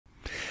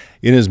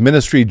In his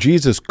ministry,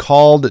 Jesus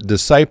called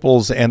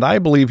disciples, and I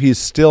believe he's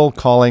still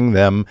calling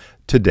them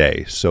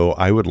today. So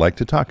I would like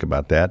to talk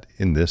about that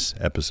in this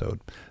episode.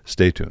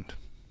 Stay tuned.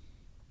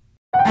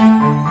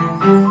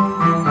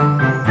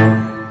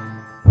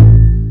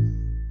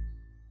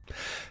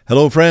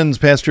 Hello, friends.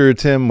 Pastor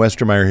Tim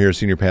Westermeyer here,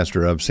 Senior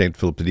Pastor of St.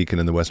 Philip the Deacon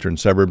in the western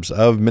suburbs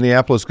of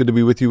Minneapolis. Good to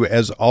be with you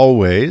as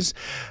always.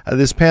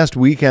 This past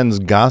weekend's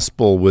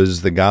gospel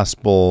was the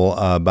gospel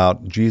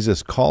about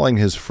Jesus calling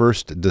his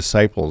first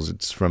disciples.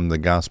 It's from the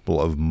Gospel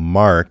of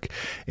Mark,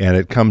 and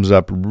it comes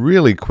up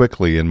really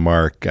quickly in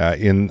Mark.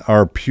 In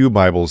our pew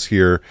Bibles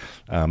here,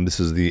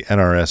 this is the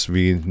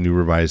NRSV, New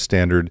Revised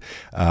Standard.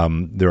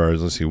 There are,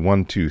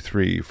 1, 2,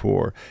 3,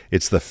 4.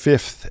 It's the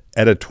fifth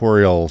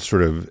editorial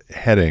sort of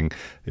heading.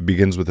 It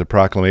begins with the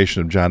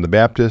proclamation of John the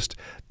Baptist,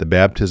 the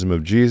baptism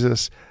of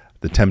Jesus,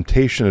 the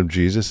temptation of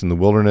Jesus in the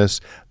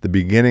wilderness, the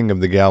beginning of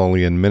the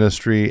Galilean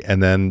ministry,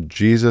 and then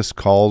Jesus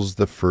calls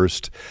the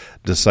first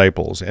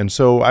disciples. And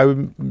so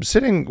I'm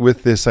sitting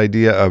with this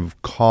idea of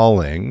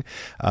calling,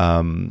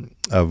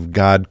 of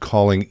God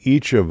calling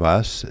each of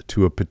us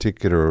to a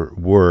particular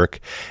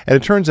work. And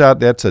it turns out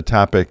that's a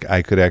topic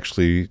I could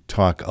actually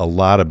talk a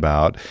lot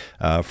about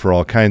for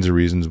all kinds of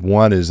reasons.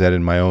 One is that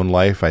in my own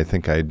life, I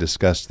think I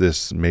discussed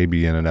this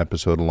maybe in an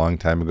episode a long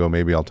time ago.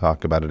 Maybe I'll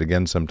talk about it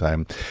again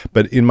sometime.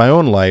 But in my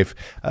own life,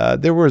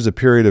 there was a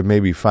period of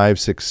maybe 5,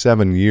 6,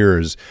 7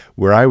 years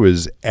where I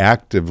was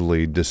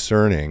actively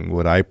discerning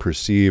what I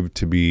perceived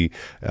to be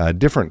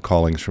different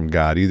callings from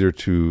God, either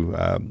to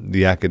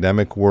the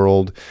academic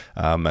world,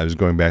 I was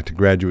going back to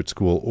graduate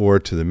school, or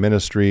to the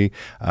ministry.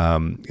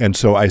 And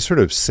so I sort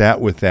of sat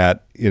with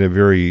that in a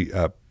very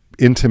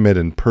intimate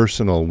and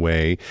personal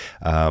way,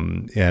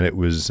 and it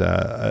was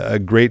a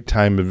great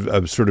time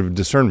of sort of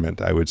discernment,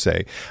 I would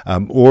say.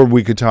 Or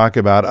we could talk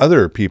about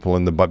other people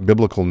in the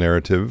biblical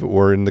narrative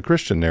or in the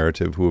Christian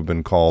narrative who have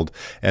been called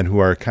and who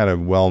are kind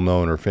of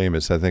well-known or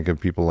famous. I think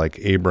of people like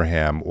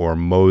Abraham or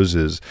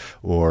Moses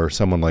or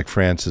someone like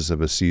Francis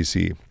of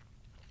Assisi.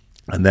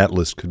 And that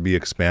list could be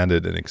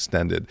expanded and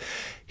extended.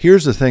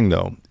 Here's the thing,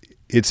 though.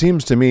 It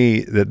seems to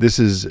me that this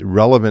is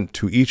relevant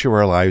to each of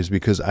our lives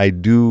because I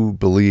do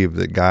believe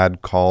that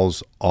God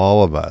calls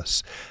all of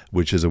us,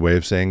 which is a way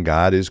of saying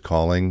God is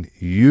calling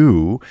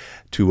you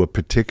to a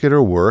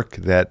particular work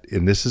that,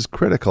 and this is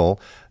critical,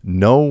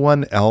 no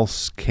one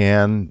else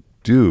can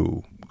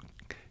do.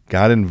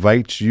 God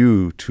invites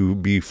you to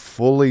be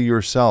fully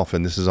yourself,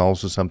 and this is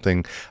also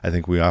something I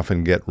think we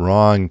often get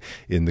wrong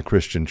in the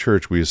Christian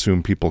church. We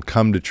assume people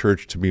come to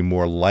church to be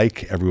more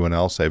like everyone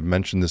else. I've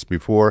mentioned this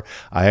before.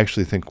 I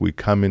actually think we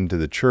come into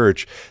the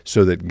church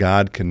so that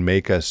God can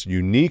make us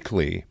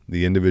uniquely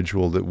the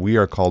individual that we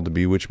are called to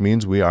be, which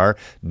means we are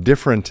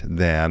different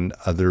than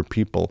other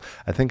people.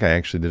 I think I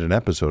actually did an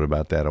episode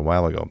about that a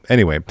while ago.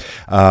 Anyway,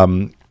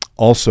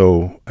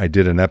 also I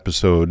did an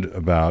episode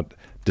about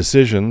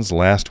decisions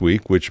last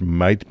week, which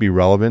might be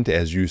relevant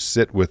as you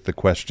sit with the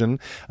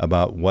question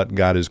about what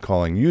God is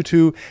calling you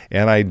to.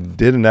 And I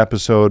did an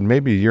episode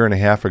maybe a year and a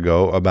half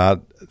ago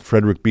about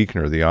Frederick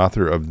Buechner, the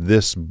author of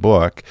this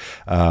book.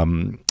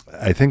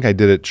 I think I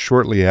did it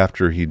shortly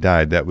after he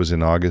died. That was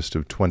in August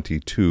of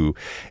 22.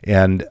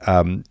 And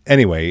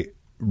anyway,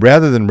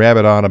 rather than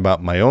rabbit on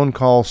about my own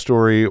call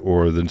story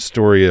or the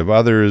story of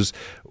others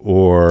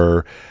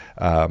or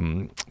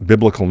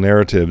biblical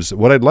narratives,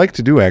 what I'd like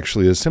to do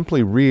actually is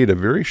simply read a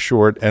very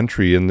short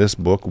entry in this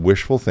book,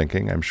 Wishful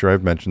Thinking. I'm sure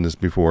I've mentioned this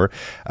before.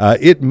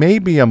 It may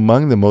be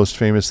among the most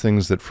famous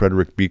things that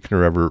Frederick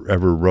Buechner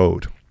ever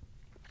wrote.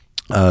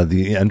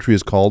 The entry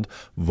is called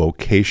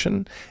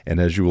Vocation, and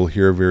as you will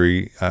hear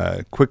very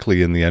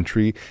quickly in the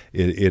entry,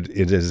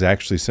 it is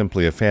actually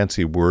simply a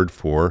fancy word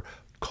for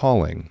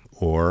calling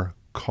or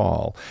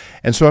call.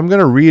 And so I'm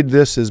going to read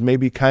this as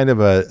maybe kind of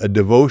a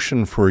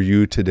devotion for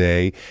you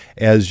today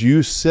as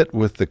you sit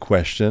with the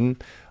question,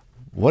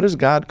 what is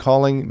God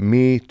calling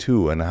me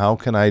to, and how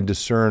can I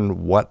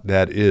discern what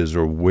that is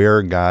or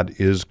where God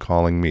is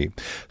calling me?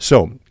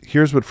 So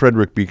here's what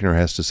Frederick Buechner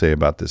has to say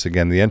about this.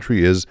 Again, the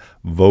entry is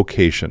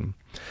Vocation.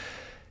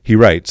 He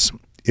writes,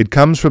 "It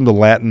comes from the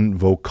Latin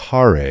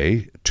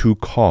vocare, to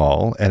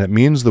call, and it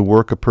means the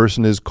work a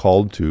person is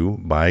called to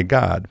by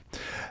God.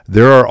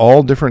 There are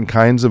all different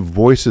kinds of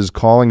voices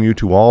calling you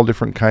to all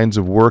different kinds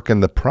of work,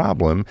 and the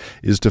problem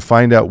is to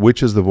find out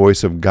which is the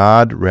voice of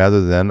God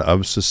rather than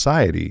of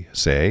society,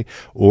 say,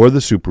 or the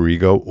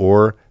superego,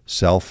 or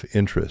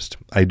self-interest."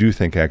 I do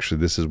think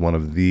actually this is one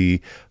of the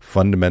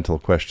fundamental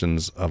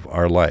questions of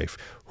our life.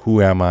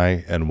 Who am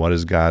I, and what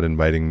is God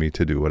inviting me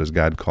to do? What is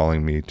God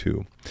calling me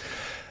to?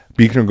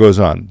 Buechner goes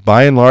on,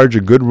 "By and large,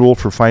 a good rule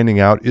for finding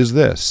out is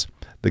this.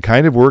 The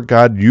kind of work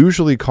God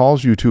usually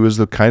calls you to is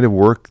the kind of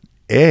work,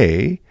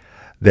 A,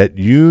 that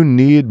you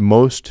need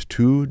most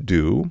to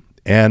do,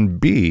 and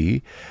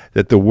B,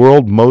 that the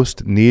world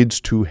most needs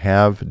to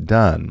have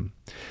done.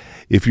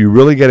 If you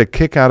really get a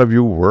kick out of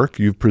your work,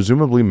 you've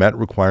presumably met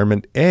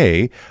requirement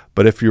A,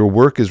 but if your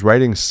work is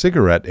writing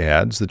cigarette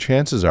ads, the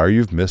chances are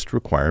you've missed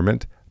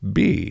requirement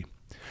B.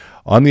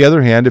 On the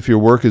other hand, if your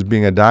work is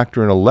being a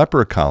doctor in a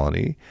leper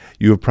colony,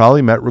 you have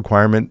probably met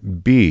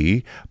requirement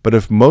B, but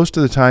if most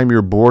of the time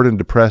you're bored and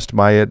depressed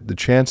by it, the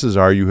chances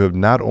are you have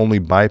not only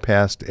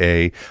bypassed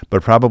A,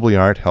 but probably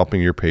aren't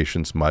helping your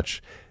patients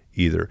much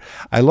either.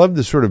 I love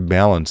the sort of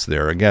balance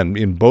there. Again,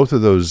 in both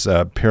of those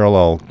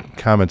parallel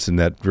comments in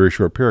that very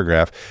short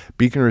paragraph,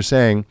 Buechner is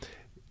saying,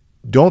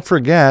 don't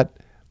forget,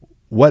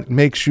 what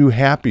makes you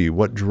happy,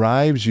 what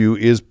drives you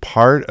is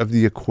part of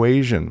the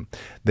equation.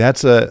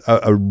 That's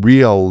a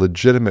real,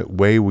 legitimate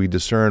way we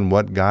discern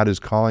what God is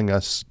calling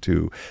us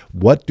to.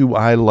 What do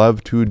I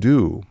love to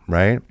do,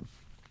 right?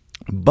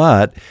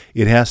 But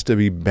it has to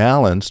be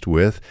balanced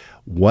with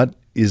what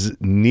is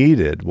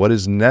needed, what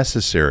is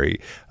necessary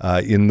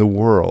in the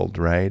world,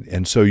 right?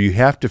 And so you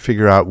have to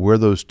figure out where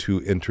those two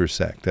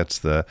intersect. That's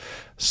the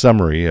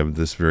summary of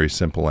this very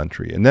simple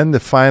entry. And then the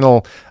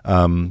final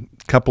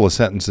couple of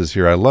sentences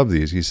here, I love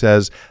these. He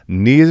says,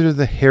 neither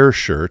the hair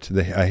shirt,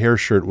 a hair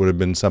shirt would have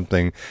been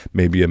something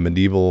maybe a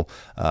medieval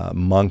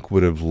monk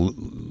would have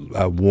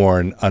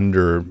worn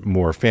under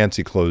more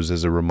fancy clothes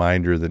as a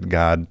reminder that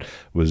God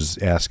was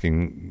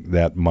asking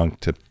that monk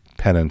to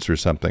penance or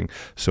something.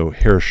 So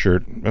hair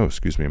shirt,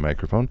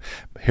 microphone.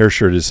 Hair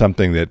shirt is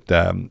something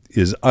that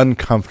is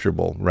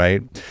uncomfortable,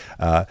 right?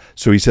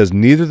 So he says,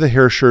 neither the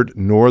hair shirt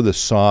nor the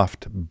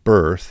soft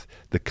berth,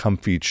 the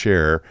comfy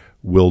chair,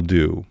 will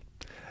do.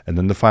 And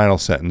then the final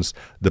sentence,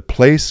 the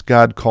place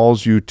God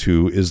calls you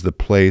to is the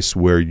place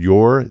where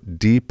your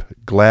deep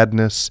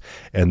gladness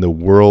and the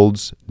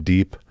world's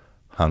deep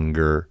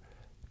hunger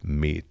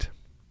meet.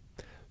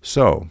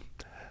 So,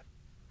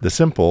 the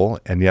simple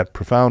and yet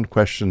profound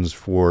questions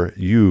for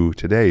you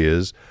today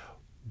is,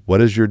 what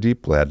is your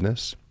deep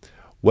gladness?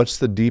 What's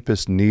the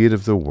deepest need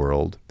of the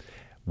world?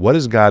 What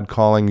is God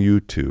calling you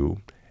to?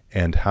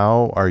 And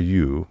how are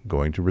you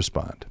going to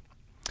respond?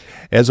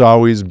 As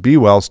always, be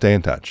well, stay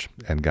in touch,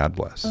 and God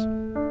bless.